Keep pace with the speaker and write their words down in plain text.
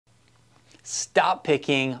Stop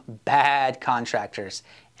picking bad contractors.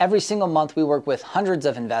 Every single month we work with hundreds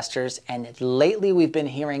of investors, and lately we've been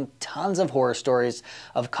hearing tons of horror stories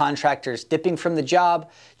of contractors dipping from the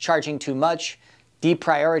job, charging too much,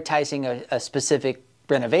 deprioritizing a specific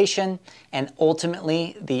renovation, and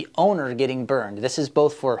ultimately the owner getting burned. This is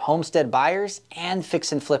both for homestead buyers and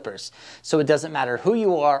fix and flippers. So it doesn't matter who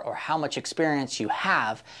you are or how much experience you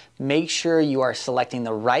have, make sure you are selecting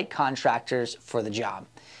the right contractors for the job.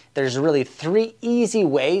 There's really 3 easy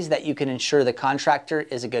ways that you can ensure the contractor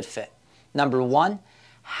is a good fit. Number 1,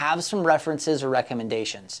 have some references or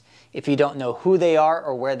recommendations. If you don't know who they are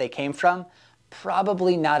or where they came from,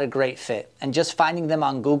 probably not a great fit. And just finding them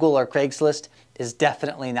on Google or Craigslist is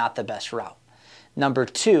definitely not the best route. Number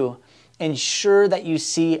 2, ensure that you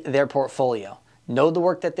see their portfolio. Know the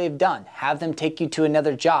work that they've done. Have them take you to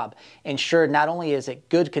another job. Ensure not only is it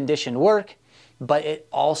good condition work, but it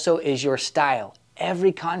also is your style.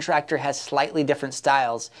 Every contractor has slightly different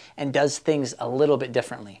styles and does things a little bit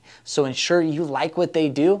differently. So ensure you like what they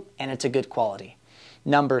do and it's a good quality.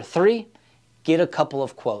 Number 3, get a couple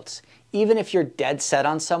of quotes. Even if you're dead set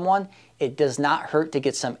on someone, it does not hurt to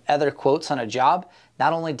get some other quotes on a job,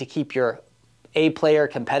 not only to keep your A player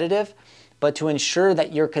competitive, but to ensure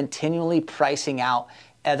that you're continually pricing out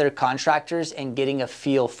other contractors and getting a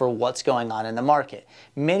feel for what's going on in the market.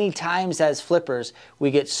 Many times as flippers,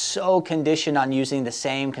 we get so conditioned on using the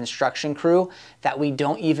same construction crew that we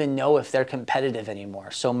don't even know if they're competitive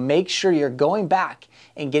anymore. So make sure you're going back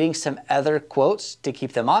and getting some other quotes to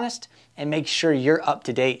keep them honest, and make sure you're up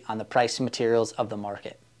to date on the price and materials of the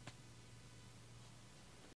market.